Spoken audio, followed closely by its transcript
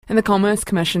And the Commerce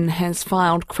Commission has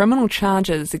filed criminal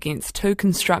charges against 2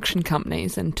 construction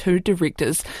companies and 2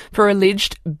 directors for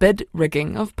alleged bid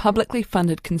rigging of publicly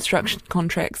funded construction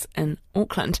contracts in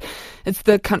Auckland. It's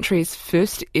the country's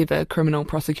first ever criminal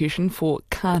prosecution for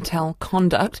cartel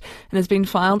conduct and has been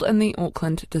filed in the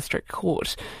Auckland District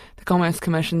Court. The Commerce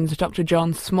Commission's Dr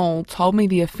John Small told me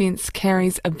the offence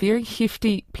carries a very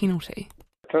hefty penalty.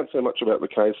 I can't say much about the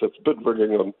case. It's bid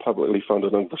rigging on publicly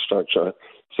funded infrastructure.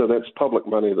 So that's public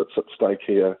money that's at stake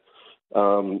here.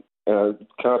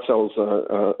 Cartels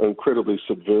are incredibly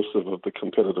subversive of the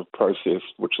competitive process,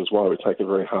 which is why we take a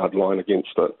very hard line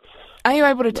against it. Are you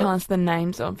able to tell us the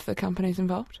names of the companies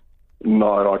involved?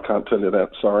 No, I can't tell you that,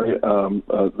 sorry.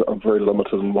 I'm very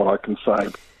limited in what I can say.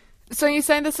 So you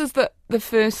say this is the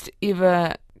first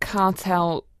ever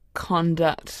cartel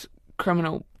conduct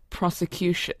criminal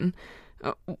prosecution.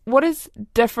 What is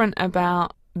different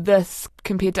about this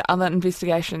compared to other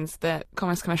investigations that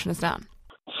Commerce Commission has done?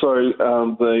 So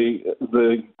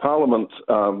the Parliament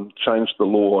changed the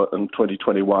law in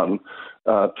 2021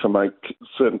 to make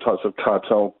certain types of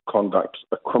cartel conduct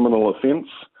a criminal offence.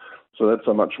 So that's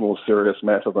a much more serious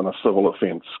matter than a civil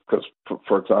offence because,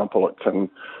 for example, it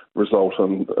can result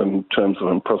in terms of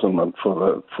imprisonment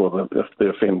for the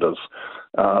offenders.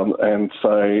 And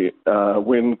so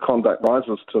when conduct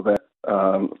rises to that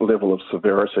level of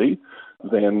severity,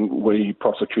 then we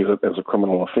prosecute it as a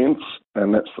criminal offence,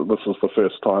 and this is the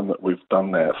first time that we've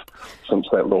done that since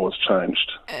that law was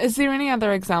changed. Is there any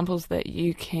other examples that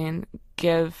you can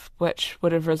give which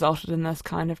would have resulted in this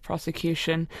kind of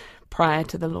prosecution prior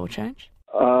to the law change?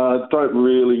 I don't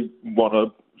really want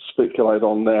to speculate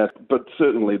on that, but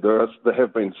certainly there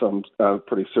have been some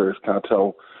pretty serious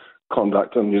cartel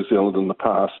conduct in New Zealand in the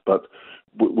past, but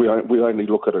we only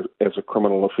look at it as a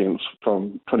criminal offence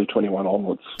from 2021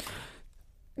 onwards.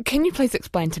 Can you please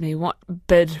explain to me what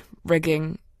bid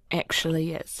rigging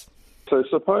actually is? So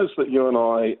suppose that you and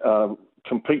I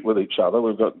compete with each other.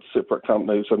 We've got separate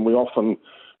companies and we often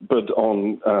bid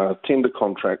on tender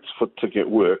contracts to get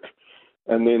work.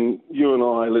 And then you and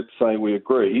I, let's say we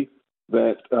agree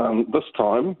that this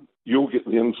time you'll get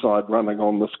the inside running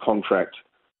on this contract.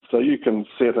 So you can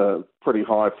set a pretty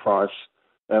high price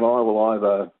and I will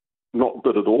either not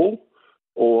bid at all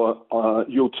or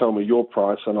you'll tell me your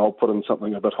price and I'll put in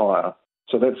something a bit higher.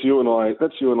 So that's you and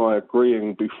I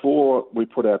agreeing before we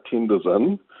put our tenders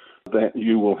in that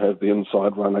you will have the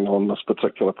inside running on this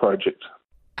particular project.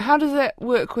 How does that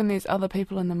work when there's other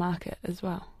people in the market as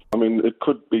well? I mean, it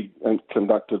could be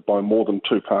conducted by more than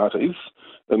 2 parties.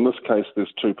 In this case,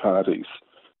 there's 2 parties.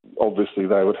 Obviously,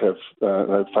 they would have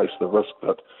they'd face the risk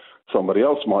that somebody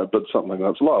else might bid something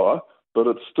that's lower, but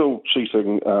it's still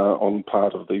cheating on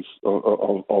part of these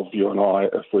of you and I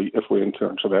if we enter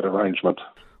into that arrangement.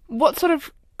 What sort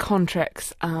of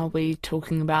contracts are we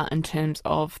talking about in terms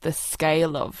of the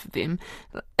scale of them?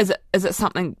 Is it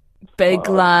something big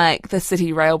like the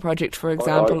City Rail project, for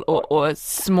example, or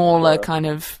smaller kind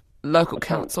of local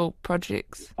council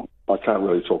projects? I can't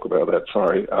really talk about that.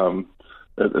 Sorry,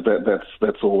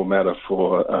 that's all a matter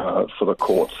for the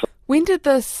courts. When did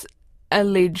this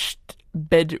alleged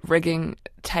bid rigging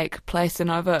take place, and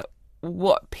over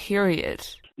what period?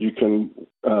 You can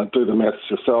do the maths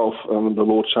yourself. The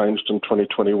law changed in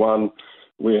 2021.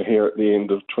 We're here at the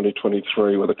end of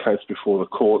 2023 with a case before the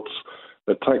courts.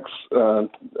 It takes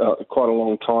quite a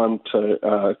long time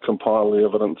to compile the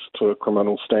evidence to a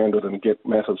criminal standard and get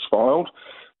matters filed.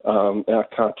 Our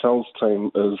cartels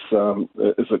team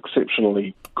is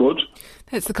exceptionally good.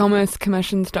 That's the Commerce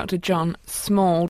Commission's Dr John Small.